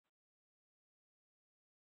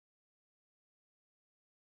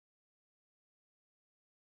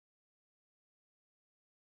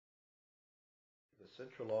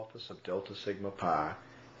central office of Delta Sigma Pi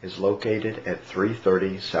is located at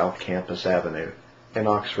 330 South Campus Avenue in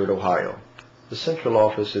Oxford, Ohio. The central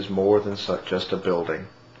office is more than just a building.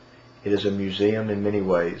 It is a museum in many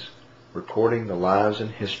ways, recording the lives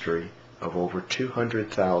and history of over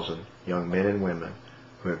 200,000 young men and women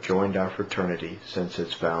who have joined our fraternity since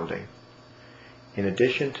its founding. In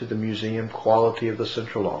addition to the museum quality of the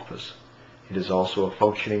central office, it is also a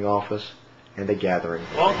functioning office and a gathering.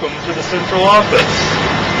 Welcome to the central office.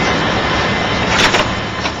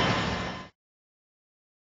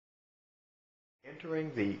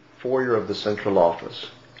 Entering the foyer of the central office,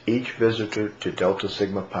 each visitor to Delta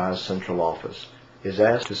Sigma Pi's central office is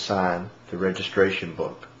asked to sign the registration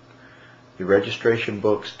book. The registration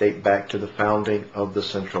books date back to the founding of the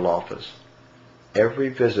central office. Every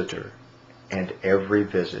visitor and every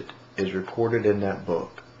visit is recorded in that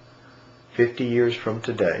book. 50 years from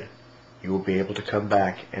today, you will be able to come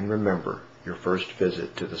back and remember your first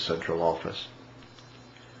visit to the central office.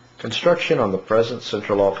 Construction on the present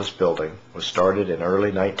central office building was started in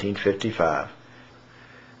early 1955.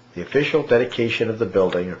 The official dedication of the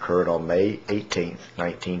building occurred on May 18,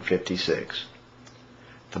 1956.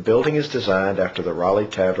 The building is designed after the Raleigh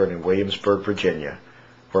Tavern in Williamsburg, Virginia,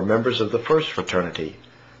 where members of the first fraternity,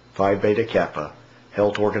 Phi Beta Kappa,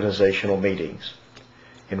 held organizational meetings.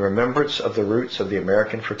 In remembrance of the roots of the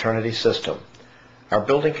American fraternity system, our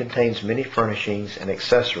building contains many furnishings and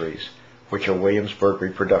accessories which are Williamsburg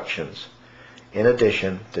reproductions. In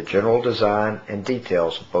addition, the general design and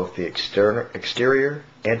details of both the exterior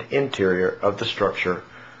and interior of the structure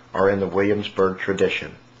are in the Williamsburg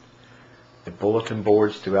tradition. The bulletin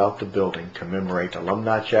boards throughout the building commemorate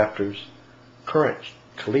alumni chapters, current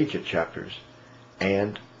collegiate chapters,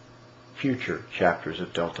 and future chapters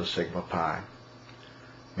of Delta Sigma Pi.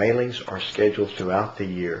 Mailings are scheduled throughout the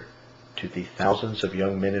year to the thousands of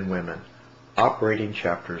young men and women operating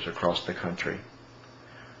chapters across the country.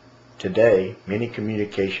 Today, many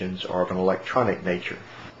communications are of an electronic nature.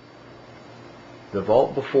 The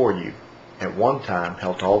vault before you at one time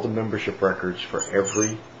held all the membership records for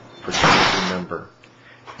every fraternity member.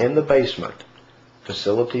 In the basement,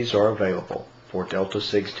 facilities are available for Delta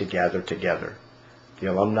Sigs to gather together. The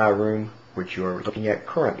alumni room, which you are looking at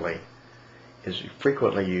currently, is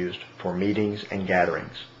frequently used for meetings and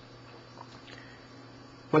gatherings.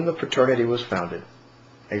 When the fraternity was founded,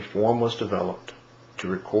 a form was developed to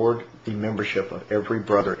record the membership of every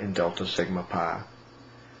brother in Delta Sigma Pi.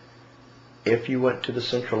 If you went to the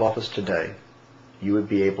central office today, you would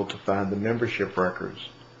be able to find the membership records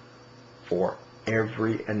for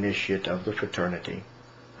every initiate of the fraternity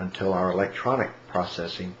until our electronic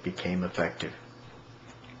processing became effective.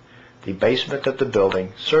 The basement of the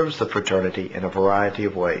building serves the fraternity in a variety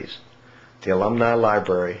of ways. The Alumni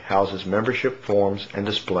Library houses membership forms and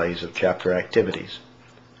displays of chapter activities.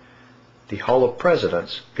 The Hall of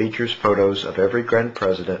Presidents features photos of every Grand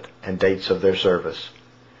President and dates of their service.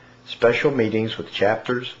 Special meetings with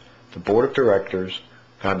chapters, the Board of Directors,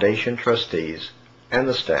 Foundation trustees, and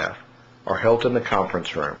the staff are held in the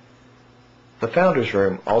conference room. The Founders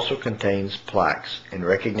Room also contains plaques in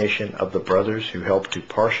recognition of the brothers who helped to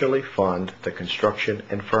partially fund the construction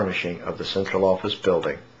and furnishing of the central office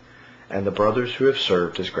building, and the brothers who have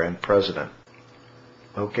served as Grand President.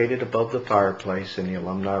 Located above the fireplace in the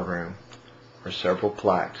Alumni Room are several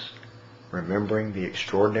plaques remembering the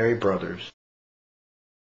extraordinary brothers.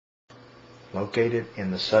 Located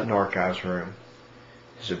in the Sutton Archives Room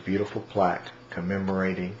is a beautiful plaque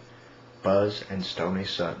commemorating Buzz and Stoney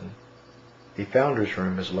Sutton. The Founders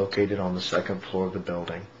Room is located on the second floor of the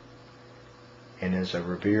building and is a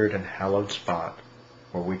revered and hallowed spot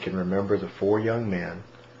where we can remember the four young men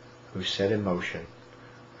who set in motion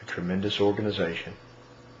a tremendous organization.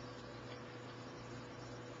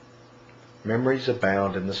 Memories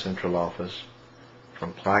abound in the central office,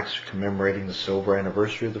 from plaques commemorating the silver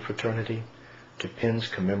anniversary of the fraternity, to pins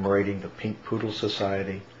commemorating the Pink Poodle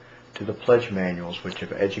Society, to the pledge manuals which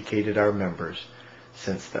have educated our members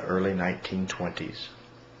since the early 1920s.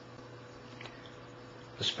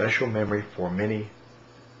 A special memory for many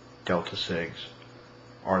Delta Sigs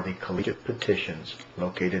are the collegiate petitions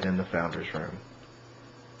located in the Founders Room.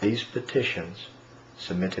 These petitions,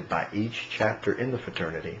 submitted by each chapter in the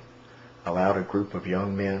fraternity, allowed a group of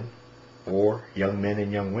young men or young men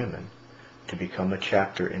and young women to become a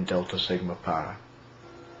chapter in Delta Sigma Pi.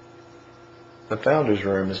 The Founders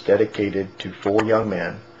Room is dedicated to four young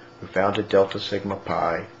men who founded Delta Sigma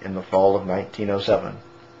Pi in the fall of 1907.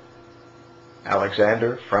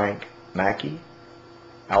 Alexander Frank Mackey,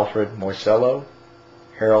 Alfred Moisello,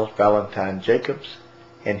 Harold Valentine Jacobs,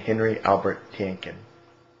 and Henry Albert Tienken.